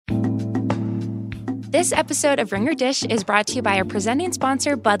This episode of Ringer Dish is brought to you by our presenting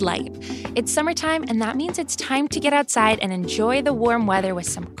sponsor, Bud Light. It's summertime, and that means it's time to get outside and enjoy the warm weather with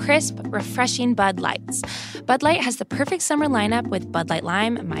some crisp, refreshing Bud Lights. Bud Light has the perfect summer lineup with Bud Light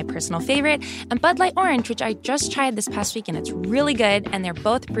Lime, my personal favorite, and Bud Light Orange, which I just tried this past week, and it's really good, and they're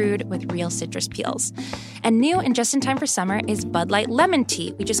both brewed with real citrus peels. And new and just in time for summer is Bud Light Lemon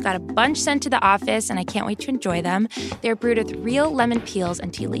Tea. We just got a bunch sent to the office, and I can't wait to enjoy them. They're brewed with real lemon peels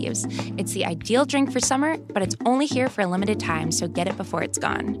and tea leaves. It's the ideal drink for summer, but it's only here for a limited time, so get it before it's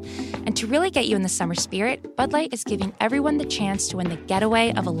gone. And to really get you in the summer spirit, Bud Light is giving everyone the chance to win the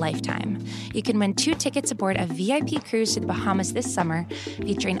getaway of a lifetime. You can win 2 tickets aboard a VIP cruise to the Bahamas this summer,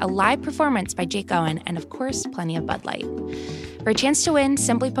 featuring a live performance by Jake Owen and, of course, plenty of Bud Light. For a chance to win,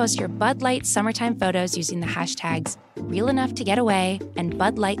 simply post your Bud Light summertime photos using the hashtags RealEnoughToGetAway and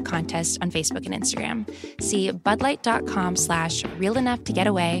Bud Light Contest on Facebook and Instagram. See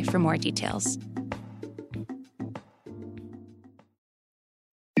budlight.com/RealEnoughToGetAway for more details.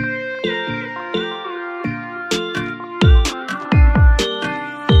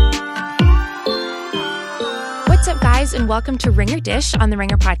 What's up, guys, and welcome to Ringer Dish on the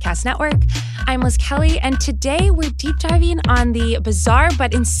Ringer Podcast Network. I'm Liz Kelly, and today we're deep diving on the bizarre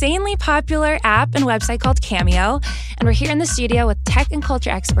but insanely popular app and website called Cameo. And we're here in the studio with tech and culture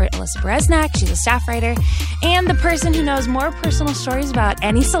expert Alyssa Beresnak. She's a staff writer, and the person who knows more personal stories about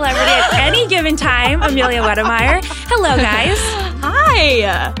any celebrity at any given time, Amelia Wedemeyer. Hello, guys.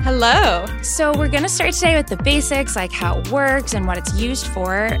 Hi. Hello. So we're going to start today with the basics, like how it works and what it's used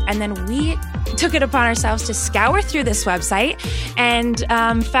for, and then we took it upon ourselves to scour through this website and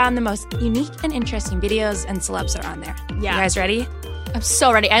found the most unique and interesting videos and celebs that are on there. Yeah. You guys ready? I'm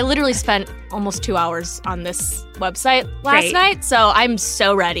so ready. I literally spent almost 2 hours on this website last night, so I'm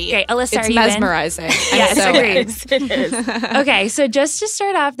so ready. Great. Alyssa, it's are you mesmerizing. Yes, so agreed. It is. Okay, so just to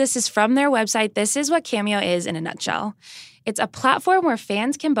start off, this is from their website. This is what Cameo is in a nutshell. It's a platform where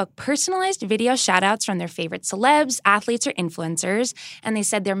fans can book personalized video shoutouts from their favorite celebs, athletes, or influencers. And they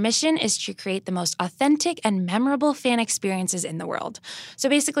said their mission is to create the most authentic and memorable fan experiences in the world. So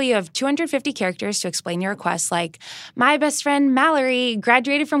basically, you have 250 characters to explain your requests, like, my best friend Mallory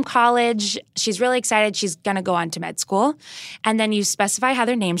graduated from college. She's really excited. She's going to go on to med school. And then you specify how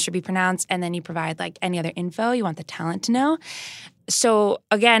their names should be pronounced. And then you provide like any other info you want the talent to know. So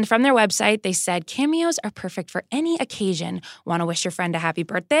again, from their website, they said cameos are perfect for any occasion. Want to wish your friend a happy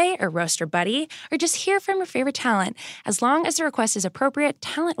birthday or roast your buddy or just hear from your favorite talent. As long as the request is appropriate,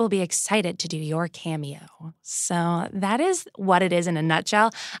 talent will be excited to do your cameo. So that is what it is in a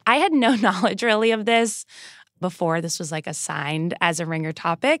nutshell. I had no knowledge really of this before this was like assigned as a Ringer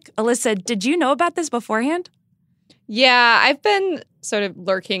topic. Alyssa, did you know about this beforehand? Yeah, I've been sort of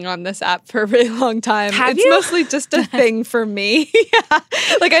lurking on this app for a really long time. Have it's you? mostly just a thing for me. Yeah.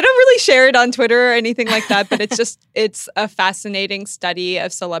 Like, I don't really share it on Twitter or anything like that, but it's a fascinating study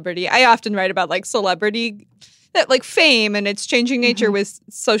of celebrity. I often write about like celebrity, like fame and its changing nature with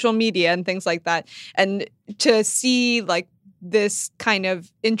social media and things like that. And to see like this kind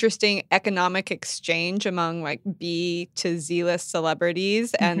of interesting economic exchange among like B to Z-list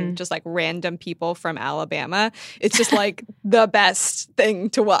celebrities and just like random people from Alabama. It's just like the best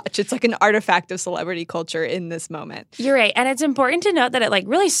thing to watch. It's like an artifact of celebrity culture in this moment. You're right. And it's important to note that it like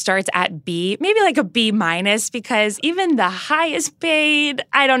really starts at B, maybe like a B minus, because even the highest paid,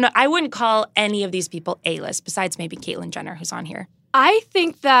 I don't know, I wouldn't call any of these people A-list besides maybe Caitlyn Jenner, who's on here. I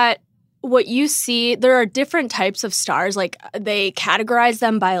think that what you see, there are different types of stars. Like, they categorize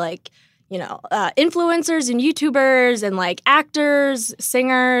them by, like, you know, influencers and YouTubers and, like, actors,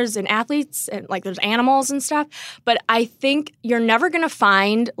 singers, and athletes. And, like, there's animals and stuff. But I think you're never going to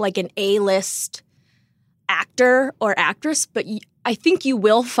find, like, an A-list actor or actress. But I think you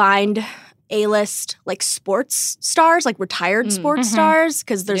will find A-list, like, sports stars, like retired sports stars.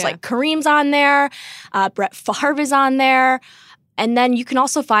 Because there's, like, Kareem's on there. Brett Favre is on there. And then you can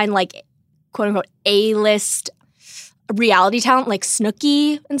also find, like, quote-unquote A-list reality talent like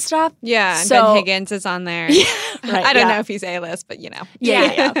Snooki and stuff. Yeah, and so, Ben Higgins is on there. Yeah, right, I don't know if he's A-list, but you know.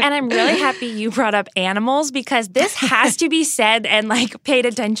 Yeah. And I'm really happy you brought up animals because this has to be said and like paid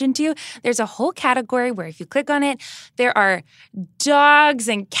attention to. There's a whole category where if you click on it, there are dogs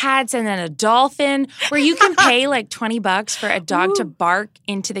and cats and then a dolphin where you can pay like $20 for a dog to bark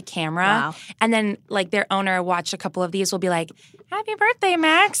into the camera. Wow. And then like their owner watched a couple of these will be like, happy birthday,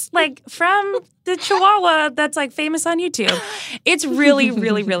 Max, like from the Chihuahua that's like famous on YouTube. It's really,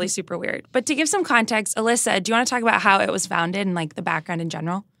 really, really super weird. But to give some context, Alyssa, do you want to talk about how it was founded and like the background in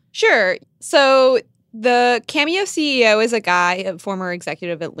general? Sure. So the Cameo CEO is a guy, a former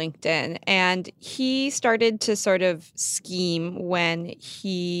executive at LinkedIn, and he started to sort of scheme when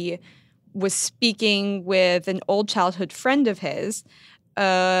he was speaking with an old childhood friend of his.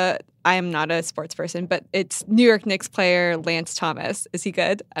 I am not a sports person, but it's New York Knicks player Lance Thomas. Is he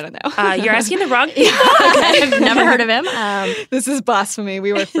good? I don't know. You're asking the wrong people. I've never heard of him. This is blasphemy.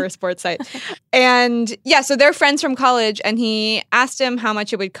 We work for a sports site. And yeah, so they're friends from college, and he asked him how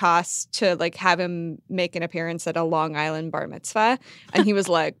much it would cost to like have him make an appearance at a Long Island bar mitzvah. And he was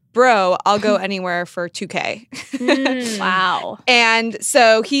like, bro, I'll go anywhere for $2,000. Wow. And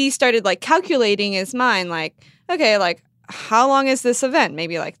so he started like calculating his mind, like, okay, like, how long is this event?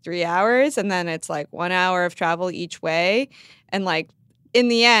 Maybe like 3 hours. And then it's like 1 hour of travel each way. And like in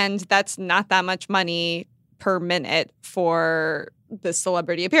the end, that's not that much money per minute for the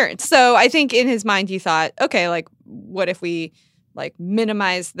celebrity appearance. So I think in his mind, he thought, okay, like what if we like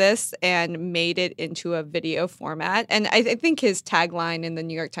minimize this and made it into a video format? And I think his tagline in the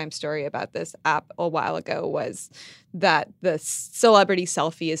New York Times story about this app a while ago was that the celebrity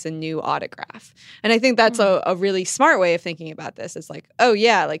selfie is a new autograph. And I think that's a really smart way of thinking about this. It's like, oh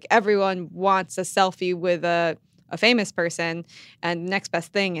yeah, like everyone wants a selfie with a famous person, and the next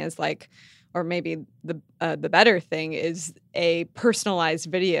best thing is like, or maybe the better thing is a personalized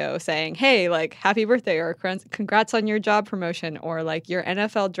video saying, hey, like, happy birthday, or congrats on your job promotion, or like your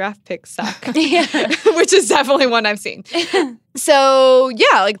NFL draft picks suck, which is definitely one I've seen. So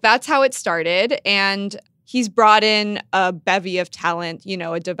yeah, like that's how it started. And he's brought in a bevy of talent, you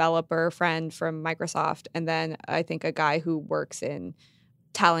know, a developer friend from Microsoft, and then I think a guy who works in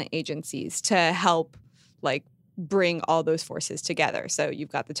talent agencies to help like bring all those forces together. So you've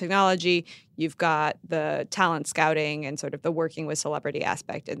got the technology, you've got the talent scouting and sort of the working with celebrity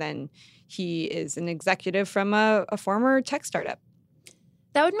aspect. And then he is an executive from a former tech startup.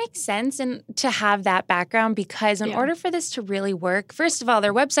 That would make sense and to have that background, because in order for this to really work, first of all,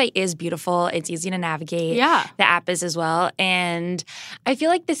 their website is beautiful. It's easy to navigate. Yeah. The app is as well. And I feel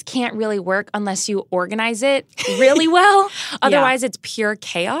like this can't really work unless you organize it really well. Otherwise, it's pure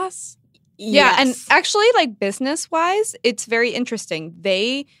chaos. Yeah, and actually, like business-wise, it's very interesting.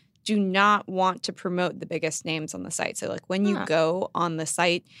 They do not want to promote the biggest names on the site. So, like, when you go on the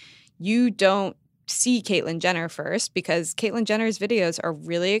site, you don't see Caitlyn Jenner first, because Caitlyn Jenner's videos are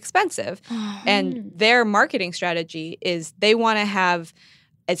really expensive. And their marketing strategy is they want to have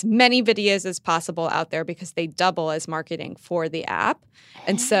as many videos as possible out there because they double as marketing for the app.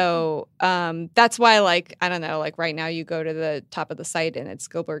 And so that's why, like, I don't know, like right now you go to the top of the site and it's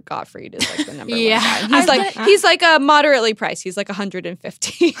Gilbert Gottfried is like the number one guy. He's like a moderately priced. He's like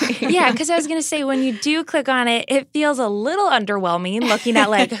 $150. Yeah, because I was going to say, when you do click on it, it feels a little underwhelming looking at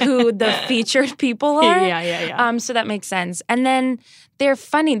like who the featured people are. So that makes sense. And then they're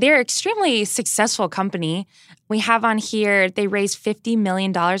funny. They're an extremely successful company. We have on here, they raised $50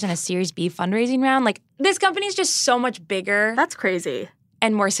 million in a Series B fundraising round. Like, this company is just so much bigger. That's crazy.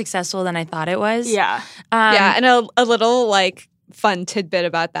 And more successful than I thought it was. Yeah. And a little, like, fun tidbit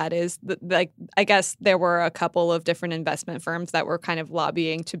about that is, like, I guess there were a couple of different investment firms that were kind of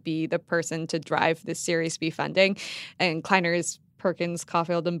lobbying to be the person to drive this Series B funding. And Kleiners, Perkins,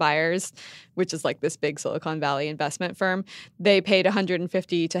 Caulfield & Byers, which is like this big Silicon Valley investment firm, they paid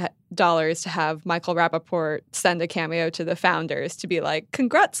 $150 to have Michael Rappaport send a cameo to the founders to be like,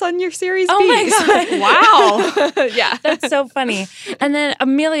 congrats on your Series B. Oh my God. Wow. Yeah. That's so funny. And then,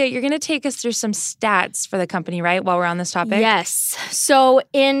 Amelia, you're going to take us through some stats for the company, right, while we're on this topic? Yes. So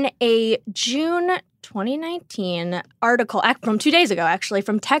in a June 2019 article from 2 days ago, actually,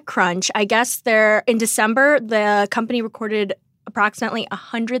 from TechCrunch, I guess in December, the company recorded approximately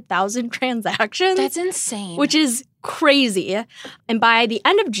 100,000 transactions. That's insane. Which is crazy. And by the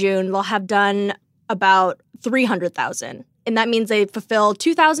end of June, they'll have done about 300,000. And that means they fulfill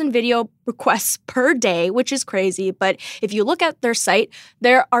 2,000 video requests per day, which is crazy. But if you look at their site,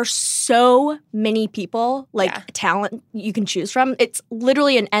 there are so many people, talent you can choose from. It's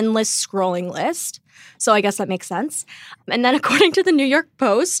literally an endless scrolling list. So I guess that makes sense. And then according to the New York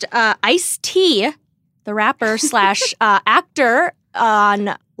Post, Ice-T, the rapper / actor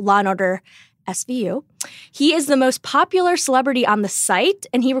on Law & Order SVU, he is the most popular celebrity on the site,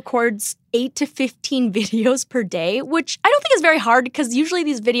 and he records 8 to 15 videos per day, which I don't think is very hard because usually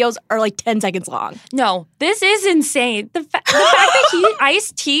these videos are like 10 seconds long. No, this is insane. The fact that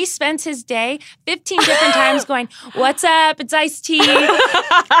Ice-T spends his day 15 different times going, what's up? It's Ice-T.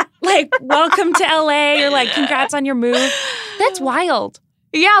 Like, welcome to LA, or like, congrats on your move. That's wild.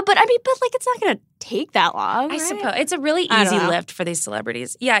 Yeah, but like it's not going to take that long. I suppose. It's a really easy lift for these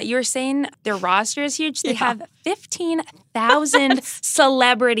celebrities. Yeah, you were saying their roster is huge. They have 15,000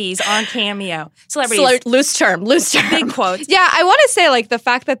 celebrities on Cameo. Celebrities. Loose term. Big quotes. Yeah, I want to say, like, the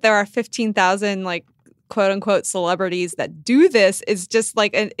fact that there are 15,000, like, quote unquote celebrities that do this is just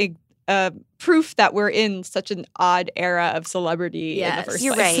like proof that we're in such an odd era of celebrity in the first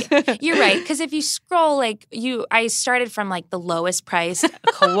You're place. right. You're right. Because if you scroll, like I started from like the lowest price,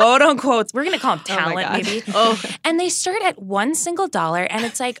 quote unquote. We're gonna call them talent, maybe. And they start at $1 single, and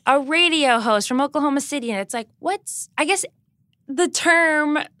it's like a radio host from Oklahoma City, and it's like, I guess the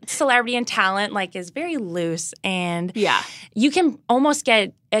term celebrity and talent like is very loose, and you can almost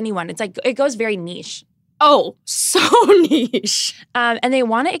get anyone. It's like it goes very niche. Oh, so niche. And they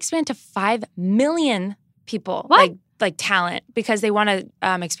want to expand to 5 million people, like talent, because they want to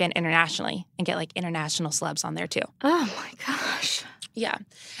expand internationally and get like international celebs on there too. Oh my gosh. Yeah.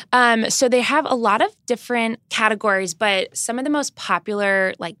 So they have a lot of different categories, but some of the most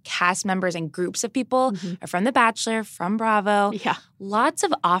popular like cast members and groups of people are from The Bachelor, from Bravo. Yeah. Lots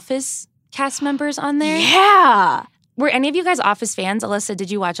of Office cast members on there. Yeah. Were any of you guys Office fans? Alyssa, did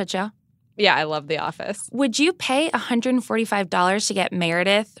you watch that show? Yeah, I love The Office. Would you pay $145 to get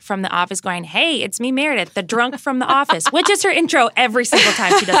Meredith from The Office going, hey, it's me, Meredith, the drunk from The Office, which is her intro every single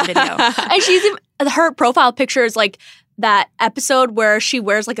time she does a video. And her profile picture is like that episode where she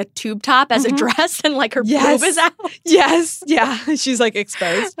wears like a tube top as a dress and like her boob is out. Yes. Yeah. She's like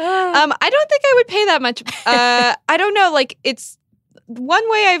exposed. I don't think I would pay that much. I don't know. Like it's one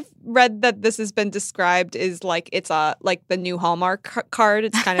way I've read that this has been described is like it's like the new Hallmark card.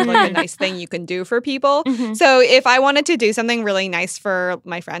 It's kind of like a nice thing you can do for people. So if I wanted to do something really nice for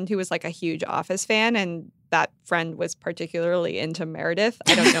my friend who was like a huge Office fan, and that friend was particularly into Meredith,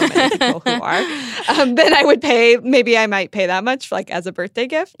 I don't know many people who are, then I might pay that much like as a birthday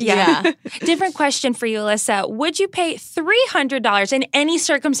gift. Yeah. Different question for you, Alyssa. Would you pay $300 in any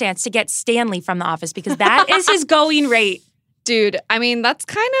circumstance to get Stanley from The Office? Because that is his going rate. Dude, I mean, I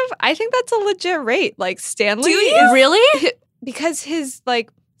think that's a legit rate. Like, Stanley is really? Because his, like,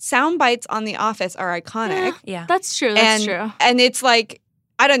 sound bites on The Office are iconic. Yeah. That's true. That's true. And it's like,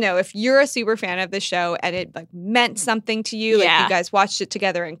 I don't know, if you're a super fan of the show and it, like, meant something to you, like, you guys watched it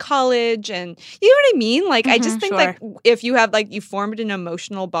together in college and, you know what I mean? Like, I just think, like, if you have, like, you formed an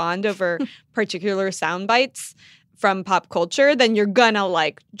emotional bond over particular sound bites from pop culture, then you're gonna,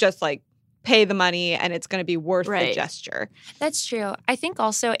 like, just, like, pay the money and it's going to be worth the gesture. That's true. I think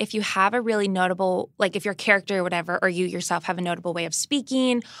also if you have a really notable, like if your character or whatever, or you yourself have a notable way of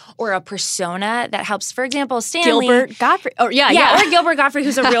speaking or a persona that helps, for example, Stanley. Gilbert Gottfried. Or Gilbert Gottfried,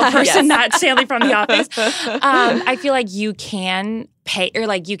 who's a real person, not Stanley from The Office. I feel like you can pay, or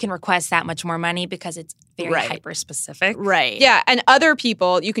like you can request that much more money because it's very hyper specific. Right. Yeah. And other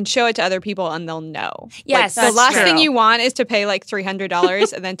people, you can show it to other people and they'll know. Yes. Like, the last thing you want is to pay like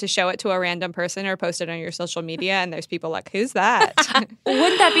 $300 and then to show it to a random person or post it on your social media and there's people like, who's that?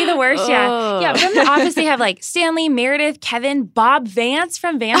 Wouldn't that be the worst? Yeah. From The Office, they have like Stanley, Meredith, Kevin, Bob Vance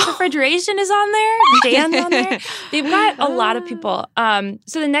from Vance Refrigeration is on there. Dan's on there. They've got a lot of people.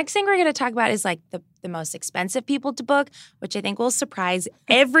 So the next thing we're going to talk about is like the most expensive people to book, which I think will surprise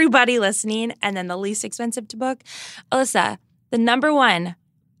everybody listening, and then the least expensive to book. Alyssa, the number one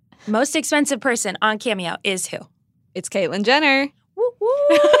most expensive person on Cameo is who? It's Caitlyn Jenner. Woo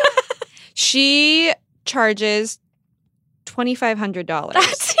woo. She charges $2,500.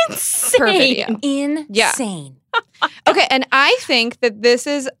 That's insane. Per video. Insane. Okay, and I think that this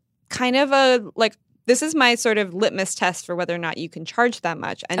is kind of this is my sort of litmus test for whether or not you can charge that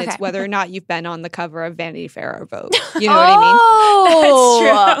much. And it's whether or not you've been on the cover of Vanity Fair or Vogue. You know what I mean? Oh,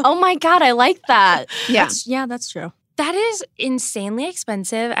 that's true. Oh my God, I like that. Yeah. That's true. That is insanely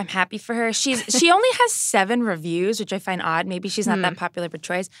expensive. I'm happy for her. She only has 7 reviews, which I find odd. Maybe she's not that popular of a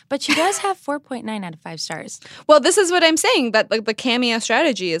choice, but she does have 4.9 out of 5 stars. Well, this is what I'm saying. That like the Cameo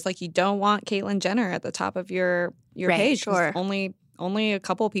strategy is like you don't want Caitlyn Jenner at the top of your page. Sure. Only a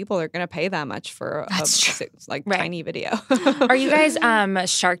couple people are going to pay that much for a tiny video. Are you guys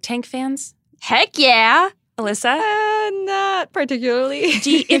Shark Tank fans? Heck yeah. Alyssa? Not particularly.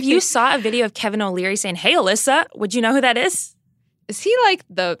 If you saw a video of Kevin O'Leary saying, hey, Alyssa, would you know who that is? Is he like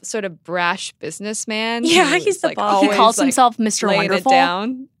the sort of brash businessman? Yeah, he's the boss. He calls himself Mr. Wonderful. It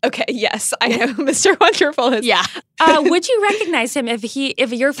down. Okay, yes, I know who Mr. Wonderful is. Yeah. Would you recognize him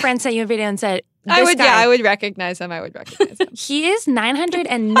if your friend sent you a video and said, I would recognize him. He is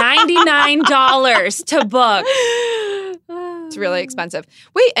 $999 to book. It's really expensive.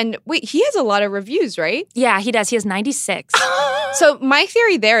 Wait, he has a lot of reviews, right? Yeah, he does. He has 96. So my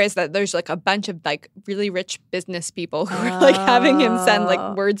theory there is that there's like a bunch of like really rich business people who are like having him send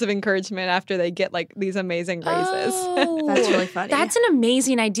like words of encouragement after they get like these amazing raises. That's really funny. That's an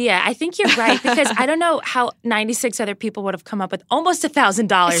amazing idea. I think you're right because I don't know how 96 other people would have come up with almost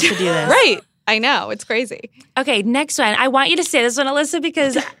 $1,000 to do this. Right. I know. It's crazy. Okay, next one. I want you to say this one, Alyssa,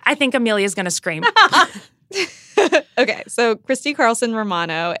 because I think Amelia's going to scream. Okay, so Christy Carlson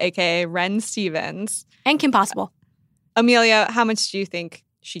Romano, aka Ren Stevens. And Kim Possible. Amelia, how much do you think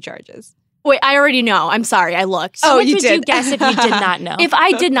she charges? Wait, I already know. I'm sorry. I looked. Oh, What you would did. you guess if you did not know? If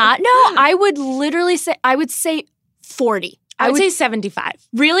I did not know, I would literally say, I would say 40. I would say 75.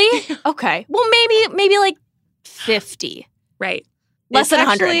 Really? Okay. Well, maybe like 50. Right. Less than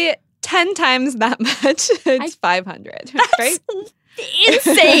 100. Actually, 10 times that much. It's 500, right?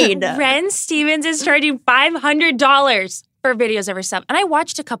 Insane. Ren Stevens is charging $500 for videos of herself. And I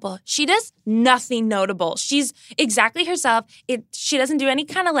watched a couple. She does nothing notable. She's exactly herself. She doesn't do any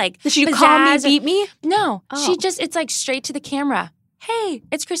kind of like Does she call me, pizzazz or- beat me? No. Oh. She just, it's like straight to the camera. Hey,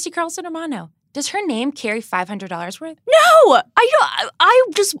 it's Christy Carlson Romano. Does her name carry $500 worth? No.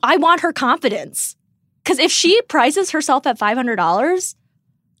 I want her confidence. Because if she prices herself at $500,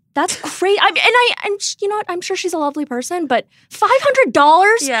 that's great. And you know what? I'm sure she's a lovely person, but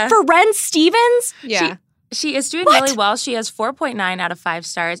 $500 Yeah. for Ren Stevens? Yeah. She is doing What? really well. She has 4.9 out of 5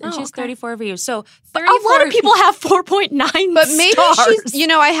 stars, and Oh, she has okay. 34 reviews. So A lot of 34 people have 4.9 But maybe stars. she's,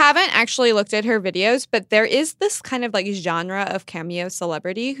 I haven't actually looked at her videos, but there is this kind of like genre of cameo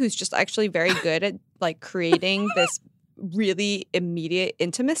celebrity who's just actually very good at like creating this really immediate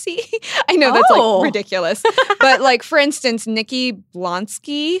intimacy. I know that's Oh. like ridiculous. But like, for instance, Nikki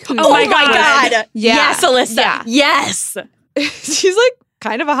Blonsky. Who's Oh my God. Yeah. Yes, Alyssa. Yeah. Yes. She's like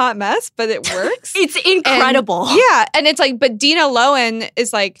kind of a hot mess, but it works. It's incredible. Yeah. And it's like, but Dina Lohan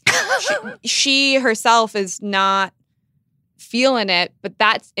is like, she herself is not feeling it, but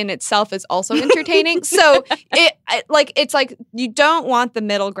that in itself is also entertaining. So it's like you don't want the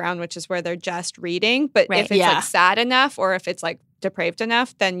middle ground, which is where they're just reading. But Right. if it's Yeah. like sad enough or if it's like depraved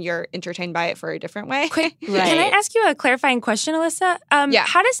enough, then you're entertained by it for a different way. Quick, Right. Can I ask you a clarifying question, Alyssa? Yeah.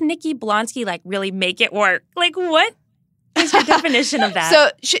 How does Nikki Blonsky like really make it work? Like, what is your definition of that? So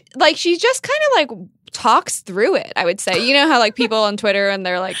she just kind of like talks through it, I would say. You know how like people on Twitter and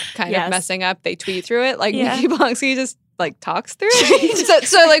they're like kind Yes. of messing up, they tweet through it. Like Yeah. Nikki Blonsky just like talks through it.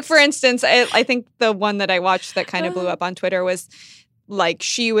 so like for instance, I think the one that I watched that kind of blew up on Twitter was like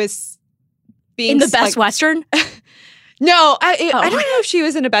she was being In the Best like, Western? No, I Oh. don't know if she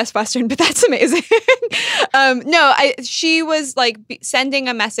was in a Best Western, but that's amazing. She was like sending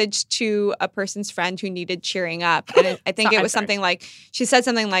a message to a person's friend who needed cheering up, and I think it was something like she said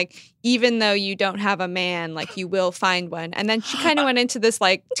something like, "Even though you don't have a man, like you will find one." And then she kind of went into this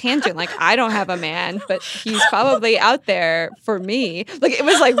like tangent, like I don't have a man, but he's probably out there for me. Like it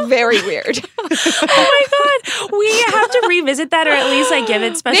was like very weird. oh my God. We have to revisit that or at least like give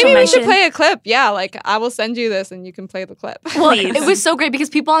it special Maybe we mention. should play a clip. Yeah, like I will send you this and you can play the clip. Well, Please. it was so great because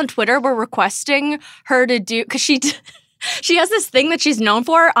people on Twitter were requesting her to do, because she has this thing that she's known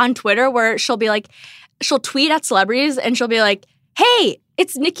for on Twitter where she'll tweet at celebrities and she'll be like, "Hey,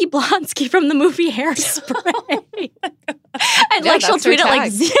 it's Nikki Blonsky from the movie Hairspray." And Yeah, like she'll that's her tweet it like,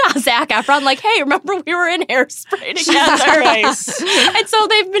 tag. Zac Efron, like, "Hey, remember we were in Hairspray Jesus together?" Christ. And so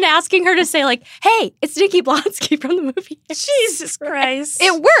they've been asking her to say like, "Hey, it's Nikki Blonsky from the movie Hairspray." Jesus Christ.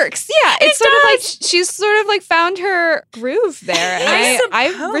 It works, yeah. It's It sort of like does. she's sort of like found her groove there, and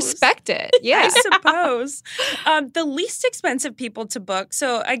I suppose. respect it. Yeah, I suppose. The least expensive people to book.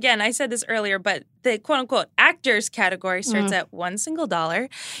 So again, I said this earlier, but the quote unquote actors category starts at $1 single.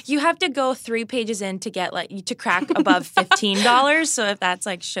 You have to go 3 pages in to get like to crack above $15. So if that's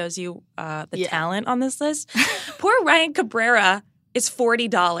like shows you the Yeah. talent on this list. Poor Ryan Cabrera is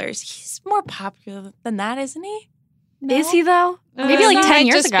 $40. He's more popular than that, isn't he? No? Is he though? Maybe like That 10 might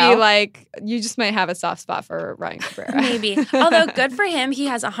years just ago. Be like you just might have a soft spot for Ryan Cabrera. Maybe. Although good for him, he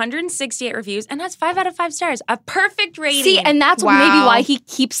has 168 reviews and has 5 out of 5 stars. A perfect rating. See, and that's Wow. maybe why he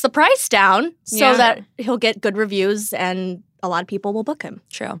keeps the price down so Yeah. that he'll get good reviews and a lot of people will book him.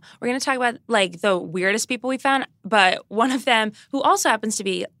 True. We're going to talk about like the weirdest people we found, but one of them who also happens to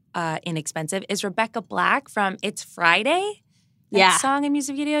be inexpensive is Rebecca Black from It's Friday. That Yeah. song and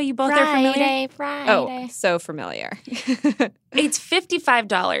music video. You both are familiar? Oh, so familiar. It's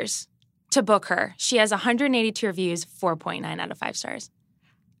 $55 to book her. She has 182 reviews, 4.9 out of 5 stars.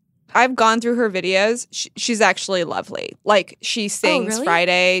 I've gone through her videos. She's actually lovely. Like she sings really?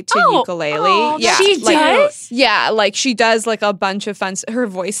 Friday to Oh, ukulele. oh, yeah, she like, does? Yeah, like she does like a bunch of fun. Her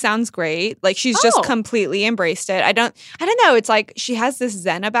voice sounds great. Like she's Oh. just completely embraced it. I don't know. It's like she has this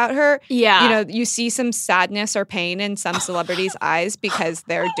zen about her. Yeah. You know, you see some sadness or pain in some celebrities' eyes because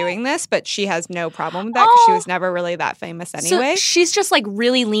they're doing this, but she has no problem with that because she Oh. was never really that famous So anyway. she's just like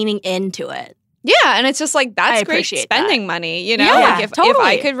really leaning into it. Yeah, and it's just like that's I great appreciate spending money, you know. Yeah, like if I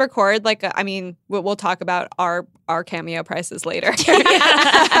totally. could record like I mean, we'll talk about our cameo prices later.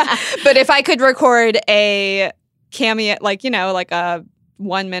 But if I could record a cameo, like like a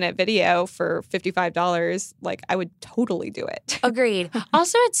 1-minute video for $55, like I would totally do it. Agreed.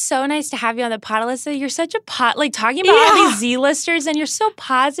 Also, it's so nice to have you on the pod, Alyssa. You're such a like talking about all these Z-listers, and you're so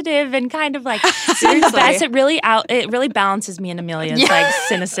positive and kind of like you're the best. It really balances me and Amelia's like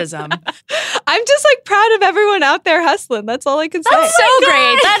cynicism. I'm just like proud of everyone out there hustling. That's all I can say. That's so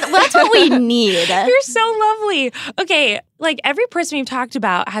great. That's what we need. You're so lovely. Okay, like every person we've talked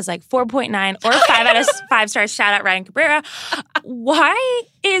about has like 4.9 or 5 out of 5 stars. Shout out Ryan Cabrera. Why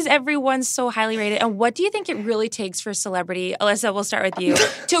is everyone so highly rated? And what do you think it really takes for celebrity, Alyssa, we'll start with you,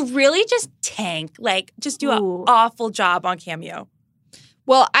 to really just tank, like just do an awful job on Cameo?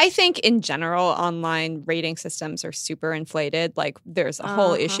 Well, I think in general, online rating systems are super inflated. Like there's a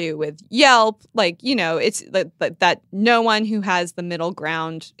whole issue with Yelp. Like, you know, it's that no one who has the middle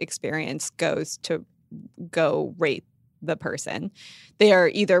ground experience goes to go rate the person. They are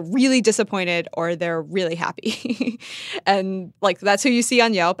either really disappointed or they're really happy. And like that's who you see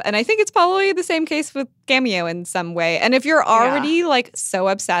on Yelp. And I think it's probably the same case with Cameo in some way. And if you're already like so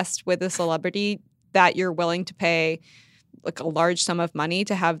obsessed with a celebrity that you're willing to pay like a large sum of money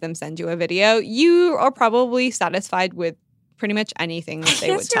to have them send you a video, you are probably satisfied with pretty much anything that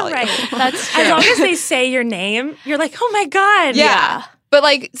they would tell you. That's true. As long as they say your name, you're like, oh my God. Yeah. But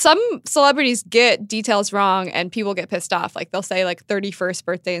like some celebrities get details wrong and people get pissed off. Like they'll say like 31st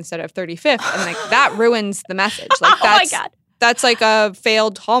birthday instead of 35th. And like that ruins the message. Like that's, oh my God. That's like a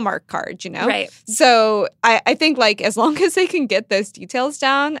failed Hallmark card, you know? Right. So I think like as long as they can get those details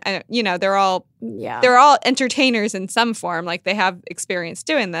down, and you know, they're all entertainers in some form. Like they have experience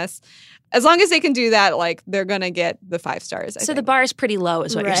doing this. As long as they can do that, like they're gonna get the 5 stars. I think. The bar is pretty low,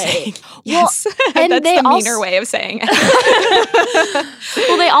 is what you're saying. Yes, well, and that's the meaner way of saying it.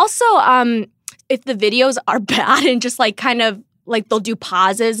 Well, they also, if the videos are bad and just like kind of like they'll do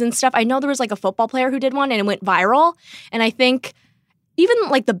pauses and stuff. I know there was like a football player who did one and it went viral, and I think even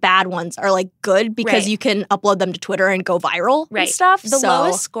like the bad ones are like good because you can upload them to Twitter and go viral and stuff. The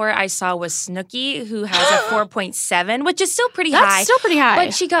lowest score I saw was Snooki, who has a 4.7, which is still pretty high. That's still pretty high.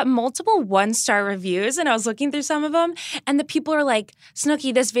 But she got multiple 1-star reviews, and I was looking through some of them, and the people are like,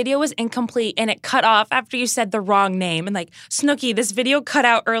 Snooki, this video was incomplete, and it cut off after you said the wrong name. And like, Snooki, this video cut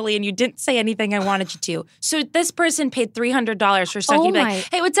out early, and you didn't say anything I wanted you to. So this person paid $300 for Snooki to be like,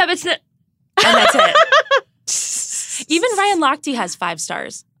 hey, what's up? It's and that's it. Even Ryan Lochte has 5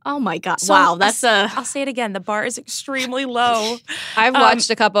 stars. Oh my God. So wow. I'll say it again. The bar is extremely low. I've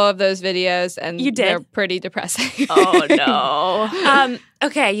watched a couple of those videos and they're pretty depressing. Oh no.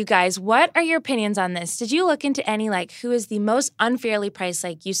 Okay, you guys, what are your opinions on this? Did you look into any like who is the most unfairly priced?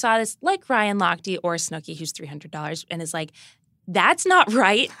 Like you saw this like Ryan Lochte or Snooki, who's $300 and is like, that's not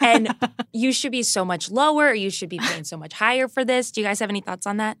right. And you should be so much lower or you should be paying so much higher for this. Do you guys have any thoughts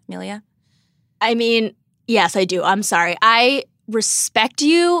on that, Amelia? I mean, yes, I do. I'm sorry. I respect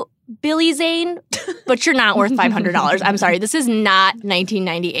you, Billy Zane, but you're not worth $500. I'm sorry. This is not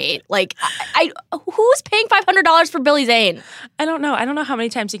 1998. Like, who's paying $500 for Billy Zane? I don't know. I don't know how many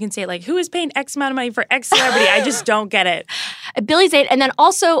times you can say, like, who is paying X amount of money for X celebrity? I just don't get it. Billy Zane. And then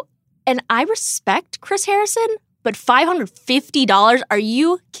also, and I respect Chris Harrison, but $550? Are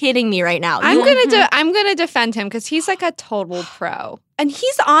you kidding me right now? I'm gonna defend him because he's like a total pro, and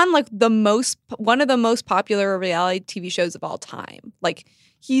he's on like one of the most popular reality TV shows of all time. Like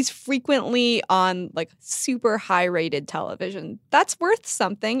he's frequently on like super high rated television. That's worth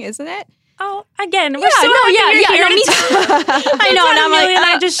something, isn't it? Oh, again, we're I know, and I'm like, and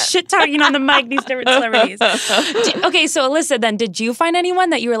I just shit talking on the mic these different celebrities. Okay, so Alyssa, then did you find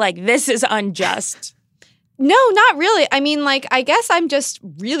anyone that you were like, this is unjust? No, not really. I mean, like, I guess I'm just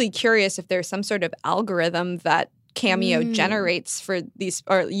really curious if there's some sort of algorithm that Cameo generates for these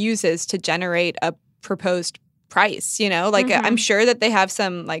or uses to generate a proposed price, you know? Like, I'm sure that they have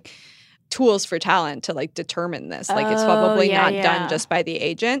some, like, tools for talent to, like, determine this. Like, it's probably not done just by the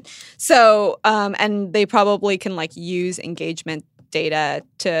agent. So, and they probably can, like, use engagement data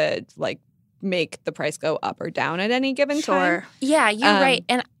to, like, make the price go up or down at any given time. Yeah, you're right.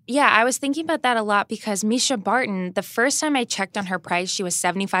 And yeah, I was thinking about that a lot because Misha Barton, the first time I checked on her price, she was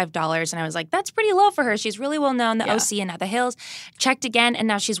 $75. And I was like, that's pretty low for her. She's really well known, the OC and At the Hills. Checked again, and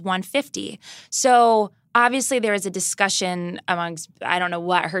now she's $150. So obviously there was a discussion amongst, I don't know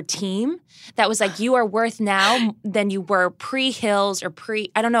what, her team that was like, you are worth now than you were pre-Hills or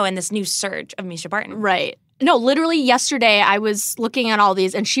I don't know, in this new surge of Misha Barton. Right. No, literally yesterday I was looking at all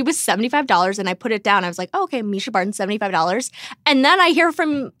these and she was $75 and I put it down. I was like, oh, okay, Misha Barton, $75. And then I hear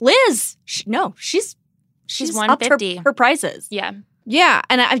from Liz, she's $150. Upped her prices. Yeah. Yeah,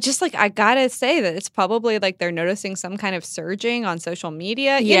 and I'm just like, I gotta say that it's probably like they're noticing some kind of surging on social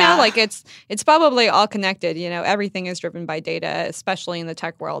media. You know, like it's probably all connected. You know, everything is driven by data, especially in the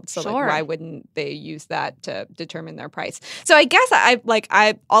tech world. So like, why wouldn't they use that to determine their price? So I guess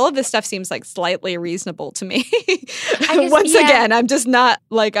I all of this stuff seems like slightly reasonable to me. Once again, I'm just not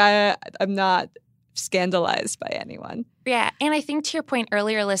like I'm not scandalized by anyone. Yeah, and I think to your point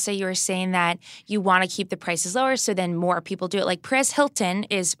earlier, Alyssa, you were saying that you want to keep the prices lower so then more people do it. Like Perez Hilton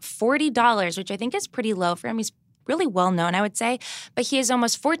is $40, which I think is pretty low for him. He's really well known, I would say. But he has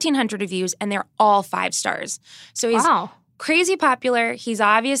almost 1,400 reviews, and they're all 5 stars. So he's crazy popular. He's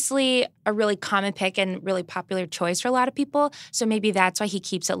obviously a really common pick and really popular choice for a lot of people. So maybe that's why he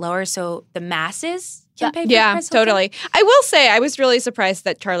keeps it lower so the masses can pay for Perez Hilton. Totally. I will say I was really surprised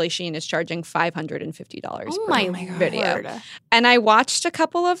that Charlie Sheen is charging $550 per video. Lord. And I watched a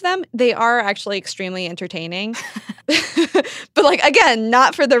couple of them. They are actually extremely entertaining. But like, again,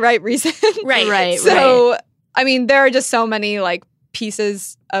 not for the right reason. Right. So, I mean, there are just so many like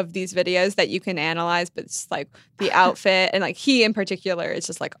pieces of these videos that you can analyze, but it's like the outfit and like he in particular is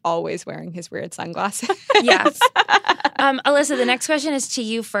just like always wearing his weird sunglasses. Yes. Alyssa, the next question is to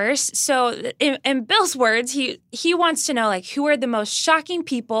you first. So in Bill's words, he wants to know like who are the most shocking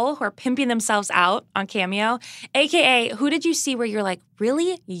people who are pimping themselves out on Cameo, aka who did you see where you're like,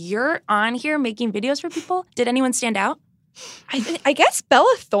 really? You're on here making videos for people? Did anyone stand out? I guess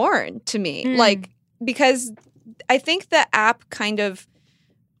Bella Thorne to me, like because I think the app kind of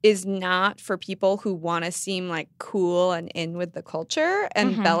is not for people who want to seem like cool and in with the culture.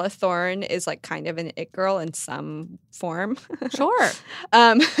 And Bella Thorne is like kind of an it girl in some form. Sure.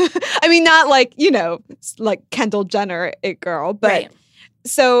 I mean, not like, you know, like Kendall Jenner it girl, but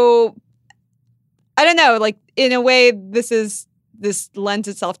so I don't know, like in a way this lends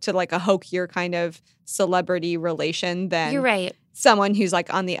itself to like a hokier kind of celebrity relation than You're right. someone who's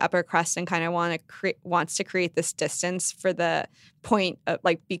like on the upper crust and kind of wants to create this distance for the point of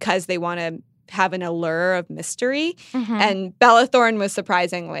like because they want to have an allure of mystery. And Bella Thorne was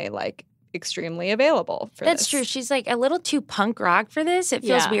surprisingly like extremely available for That's this. true. She's like a little too punk rock for this. It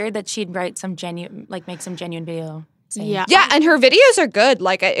feels weird that she'd write some make some genuine video. Yeah. Yeah, and her videos are good.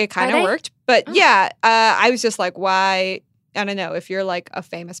 Like it kind of worked. But I was just like, why? I don't know. If you're like a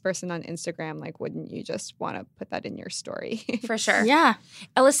famous person on Instagram, like, wouldn't you just want to put that in your story? For sure. Yeah.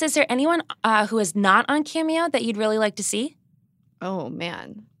 Alyssa, is there anyone who is not on Cameo that you'd really like to see? Oh,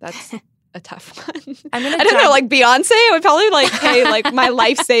 man. That's a tough one. I don't know. Like Beyonce, I would probably like pay like my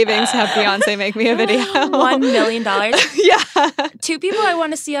life savings to have Beyonce make me a video. $1 million. Yeah. 2 people I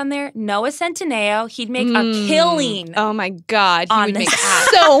want to see on there. Noah Centineo. He'd make a killing. Oh my God. He On would this make app.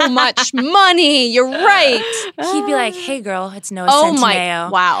 so much money. You're right. He'd be like, hey, girl, it's Noah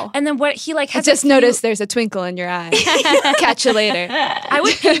Centineo. Wow. And then what he like I has just noticed there's a twinkle in your eye. Catch you later. I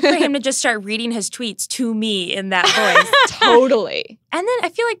would pay for him to just start reading his tweets to me in that voice. Totally. And then I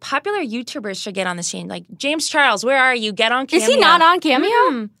feel like popular YouTubers should get on the scene. Like James Charles, where are you? Get on Cameo. Is he not on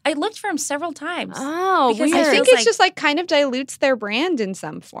Cameo? I looked for him several times. Oh, Because weird. I think feels it's just like kind of dilutes their brand in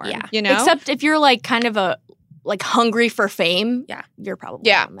some form. Yeah. You know? Except if you're like kind of a like hungry for fame, you're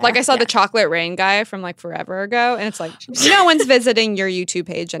probably on there. Like I saw the Chocolate Rain guy from like forever ago, and it's like no one's visiting your YouTube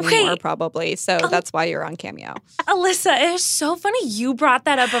page anymore, probably. So that's why you're on Cameo. Alyssa, it was so funny you brought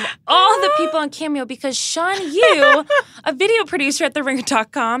that up of all the people on Cameo because Sean Yu, a video producer at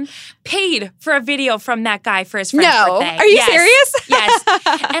TheRinger.com, paid for a video from that guy for his friend's birthday. Are you serious? Yes.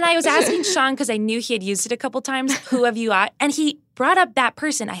 And I was asking Sean because I knew he had used it a couple times, who have you got? And he brought up that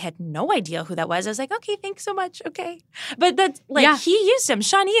person. I had no idea who that was. I was like, okay, thanks so much. Okay. But that's like, he used him.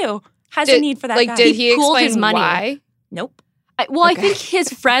 Sean Yu has a need for that guy. Did he pooled explain his money. why? Nope. I think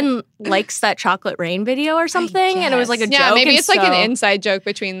his friend likes that Chocolate Rain video or something, and it was like a joke. Yeah, maybe and it's like an inside joke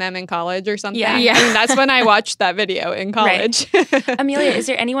between them in college or something. Yeah. I mean, that's when I watched that video in college. Amelia, is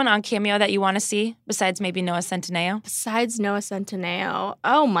there anyone on Cameo that you want to see besides maybe Noah Centineo? Besides Noah Centineo,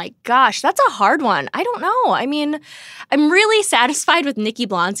 oh my gosh, that's a hard one. I don't know. I mean, I'm really satisfied with Nikki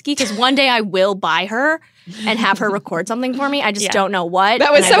Blonsky because one day I will buy her and have her record something for me. I just don't know what.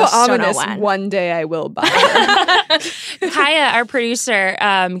 That was and so I just don't know ominous. when. One day I will buy her. Kaya, our producer,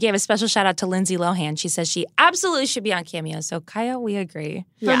 gave a special shout out to Lindsay Lohan. She says she absolutely should be on Cameo. So Kaya, we agree.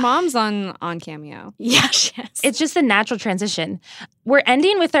 Her mom's on Cameo. Yes. It's just a natural transition. We're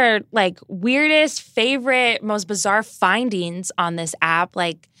ending with our like weirdest, favorite, most bizarre findings on this app.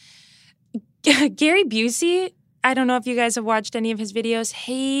 Like Gary Busey, I don't know if you guys have watched any of his videos.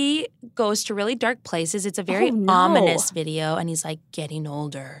 He goes to really dark places. It's a very ominous video, and he's like, getting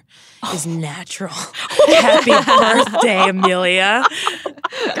older is natural. Happy birthday, Amelia.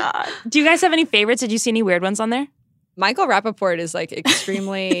 God. Do you guys have any favorites? Did you see any weird ones on there? Michael Rappaport is like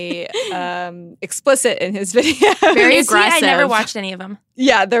extremely explicit in his videos. Very Is he? I aggressive. never watched any of them.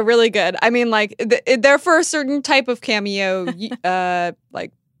 Yeah, they're really good. I mean, like they're for a certain type of cameo,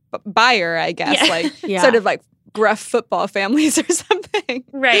 like buyer, I guess, Yeah. like Yeah. sort of like gruff football families or something.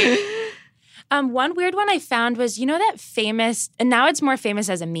 Right. One weird one I found was, you know, that famous, and now it's more famous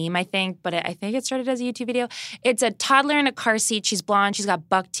as a meme, I think, but I think it started as a YouTube video. It's a toddler in a car seat. She's blonde. She's got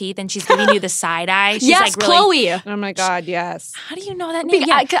buck teeth, and she's giving you the side eye. She's Yes, like really, Chloe. Oh my God, yes. How do you know that name?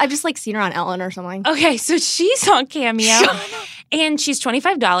 I've just like seen her on Ellen or something. Okay, so she's on Cameo, and she's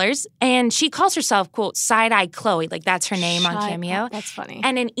 $25, and she calls herself, quote, Side Eye Chloe. Like, that's her name on Shut Cameo. up. That's funny.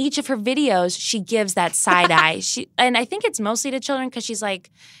 And in each of her videos, she gives that side eye. And I think it's mostly to children because she's like,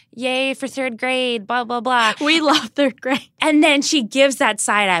 yay for third grade, blah, blah, blah. We love third grade. And then she gives that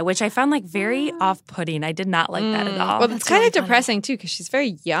side eye, which I found like very off-putting. I did not like that at all. Well, That's it's kind really of depressing too because she's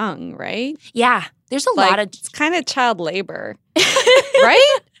very young, right? Yeah, there's a Like, lot of it's kind of child labor,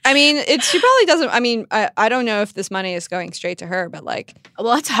 right? I mean, she probably doesn't. I mean, I don't know if this money is going straight to her, but like Well,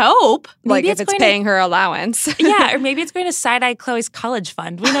 let's hope. like Maybe if it's it's going to- paying her allowance. yeah, or maybe it's going to side eye Chloe's college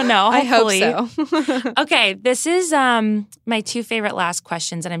fund. We don't know. I hope Hopefully. so. Okay, this is my two favorite last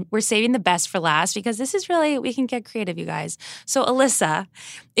questions, and we're saving the best for last because this is really, we can get creative, you guys. So, Alyssa,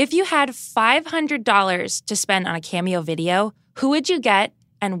 if you had $500 to spend on a Cameo video, who would you get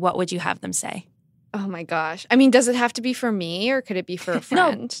and what would you have them say? Oh my gosh. I mean, does it have to be for me or could it be for a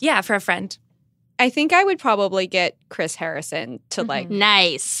friend? No, yeah, for a friend. I think I would probably get Chris Harrison to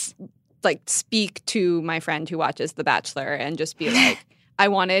Nice. like speak to my friend who watches The Bachelor and just be like, I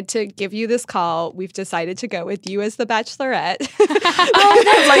wanted to give you this call. We've decided to go with you as the Bachelorette. Oh,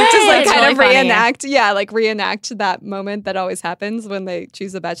 that's like just like good. kind Really of funny. reenact that moment that always happens when they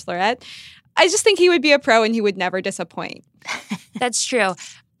choose the Bachelorette. I just think he would be a pro and he would never disappoint. That's true.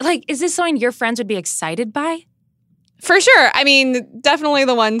 Like, is this something your friends would be excited by? For sure. I mean, definitely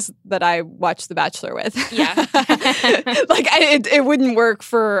the ones that I watch The Bachelor with. Yeah. Like, it wouldn't work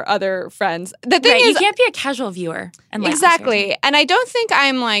for other friends. The thing Right, is, you can't be a casual viewer. And laugh, exactly. seriously. And I don't think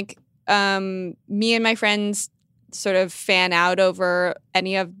I'm like, me and my friends sort of fan out over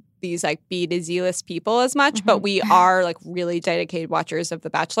any of these like B to Z list people as much, but we are like really dedicated watchers of The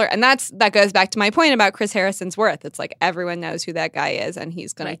Bachelor. And that goes back to my point about Chris Harrison's worth. It's like everyone knows who that guy is and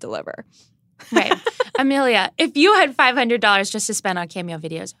he's going to deliver. Right. Amelia, if you had $500 just to spend on Cameo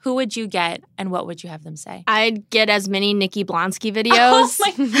videos, who would you get and what would you have them say? I'd get as many Nikki Blonsky videos. Oh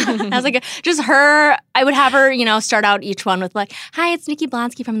my God. As like just her, I would have her, start out each one with like, "Hi, it's Nikki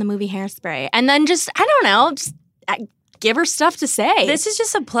Blonsky from the movie Hairspray," and then just I don't know, just give her stuff to say. This is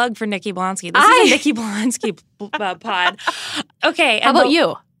just a plug for Nikki Blonsky. This is a Nikki Blonsky pod. Okay. How about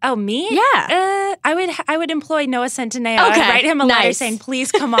you? Oh, me? Yeah. I would employ Noah Centineo. I'd Okay, write him a letter nice. saying,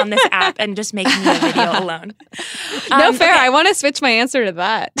 please come on this app and just make me a video alone. No, fair. Okay. I want to switch my answer to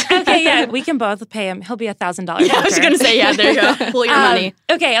that. Okay, yeah, we can both pay him. He'll be $1,000. Yeah, I was gonna say, yeah, there you go. Pull your money.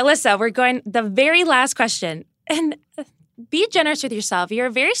 Okay, Alyssa, we're going the very last question. And be generous with yourself. You're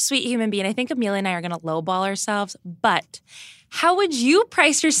a very sweet human being. I think Amelia and I are going to lowball ourselves. But how would you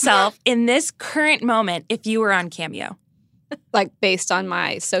price yourself in this current moment if you were on Cameo? Like based on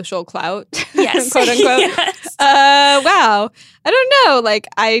my social clout, Yes. quote unquote. Yes. Wow. I don't know. Like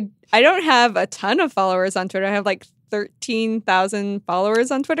I don't have a ton of followers on Twitter. I have like 13,000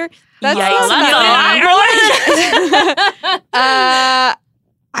 followers on Twitter. That's Yikes. not That's bad.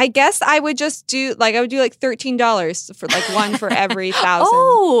 I guess I would just do like $13 for like one for every 1,000.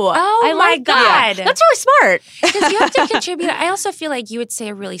 Oh, Oh I my like that. God. That's really smart. Because you have to contribute. I also feel like you would say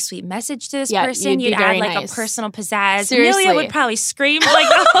a really sweet message to this Yeah, person. you'd be You'd add very like nice. a personal pizzazz. Seriously. Amelia would probably scream like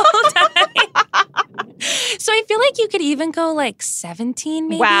the whole time. So I feel like you could even go like 17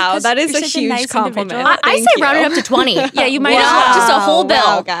 maybe. Wow, 'cause that is you're a such huge nice compliment. individual. I Thank say round it you. up to 20. Yeah, you might Wow. as well. Just a whole bill.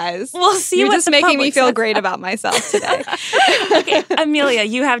 Wow, guys. We'll see You're what just the making me public feel says. great about myself today. Okay, Amelia,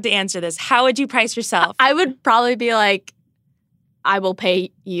 you have to answer this. How would you price yourself? I would probably be like, I will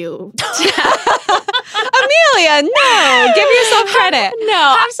pay you. Amelia, no. Give yourself credit.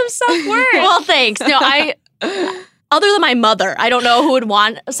 No. Have some self-worth. Well, thanks. No, other than my mother, I don't know who would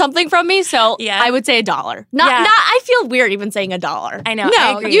want something from me, so Yeah. I would say $1. Yeah. I feel weird even saying $1. I know. I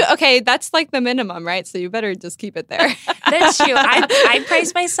No, agree. okay, that's like the minimum, right? So you better just keep it there. That's true. I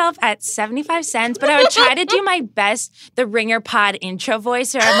price myself at 75 cents, but I would try to do my best, the Ringer Pod intro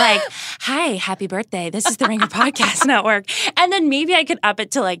voice where I'm like, hi, happy birthday. This is the Ringer Podcast Network. And then maybe I could up it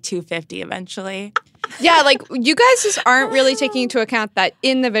to like $2.50 eventually. Yeah, like you guys just aren't really taking into account that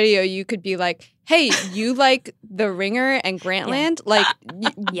in the video you could be like, hey, you like The Ringer and Grantland? Like,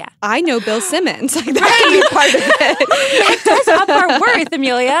 I know Bill Simmons. Like, that can be part of it. That does up our worth,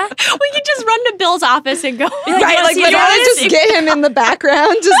 Amelia. We could just run to Bill's office and go. Right, like literally just get him in the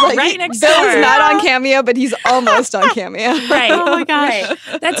background. Just like, right next Bill's door. not on Cameo, but he's almost on Cameo. Right. Oh my gosh.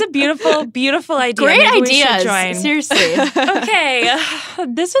 Right. That's a beautiful, beautiful idea. Great Maybe we should ideas. join. Seriously. Okay.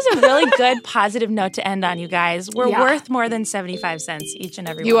 This was a really good, positive note to end on, you guys. We're worth more than 75 cents each and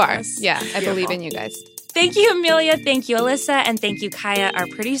every You one are. of us. Yeah, I believe in you guys. Thank you, Amelia. Thank you, Alyssa. And thank you, Kaya, our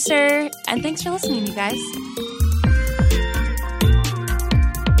producer. And thanks for listening, you guys.